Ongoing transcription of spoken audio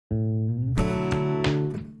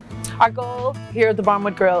Our goal here at the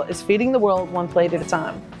Barnwood Grill is feeding the world one plate at a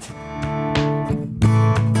time.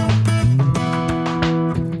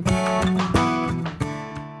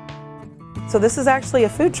 So this is actually a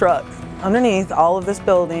food truck underneath all of this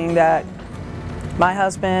building that my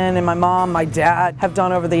husband and my mom, my dad have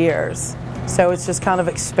done over the years. So it's just kind of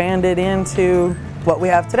expanded into what we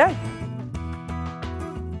have today.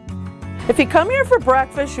 If you come here for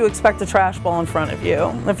breakfast, you expect a trash bowl in front of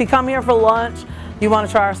you. If you come here for lunch, you want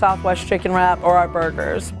to try our Southwest chicken wrap or our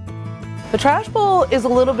burgers. The trash bowl is a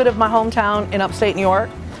little bit of my hometown in upstate New York.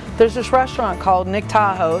 There's this restaurant called Nick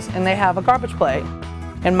Tahoe's and they have a garbage plate.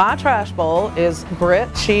 And my trash bowl is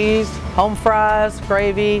grit, cheese, home fries,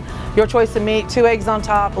 gravy, your choice of meat, 2 eggs on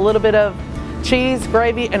top, a little bit of cheese,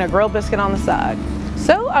 gravy, and a grilled biscuit on the side.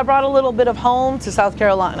 So I brought a little bit of home to South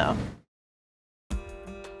Carolina.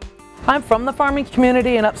 I'm from the farming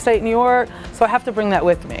community in upstate New York, so I have to bring that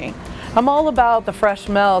with me. I'm all about the fresh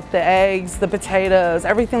milk, the eggs, the potatoes,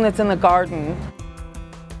 everything that's in the garden.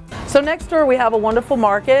 So next door we have a wonderful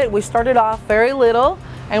market. We started off very little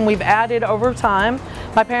and we've added over time.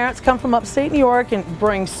 My parents come from upstate New York and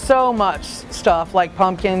bring so much stuff like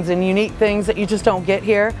pumpkins and unique things that you just don't get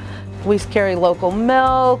here. We carry local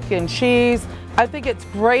milk and cheese. I think it's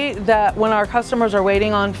great that when our customers are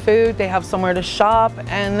waiting on food, they have somewhere to shop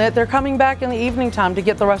and that they're coming back in the evening time to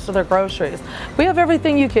get the rest of their groceries. We have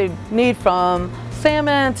everything you could need from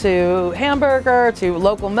salmon to hamburger to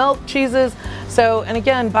local milk, cheeses. So, and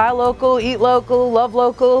again, buy local, eat local, love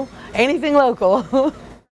local, anything local.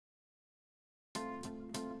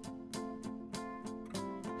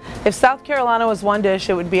 If South Carolina was one dish,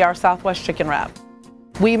 it would be our Southwest chicken wrap.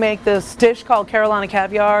 We make this dish called Carolina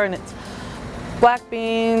caviar and it's black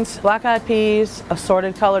beans, black-eyed peas,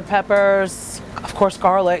 assorted colored peppers, of course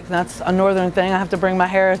garlic, that's a northern thing, I have to bring my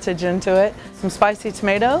heritage into it, some spicy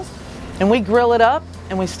tomatoes, and we grill it up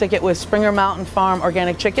and we stick it with Springer Mountain Farm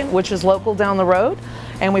organic chicken, which is local down the road,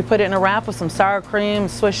 and we put it in a wrap with some sour cream,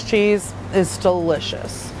 Swiss cheese. It's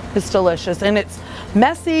delicious. It's delicious, and it's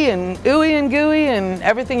messy and ooey and gooey and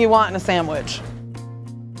everything you want in a sandwich.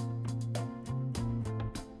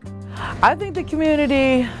 I think the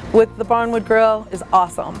community with the Barnwood Grill is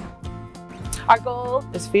awesome. Our goal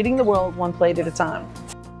is feeding the world one plate at a time.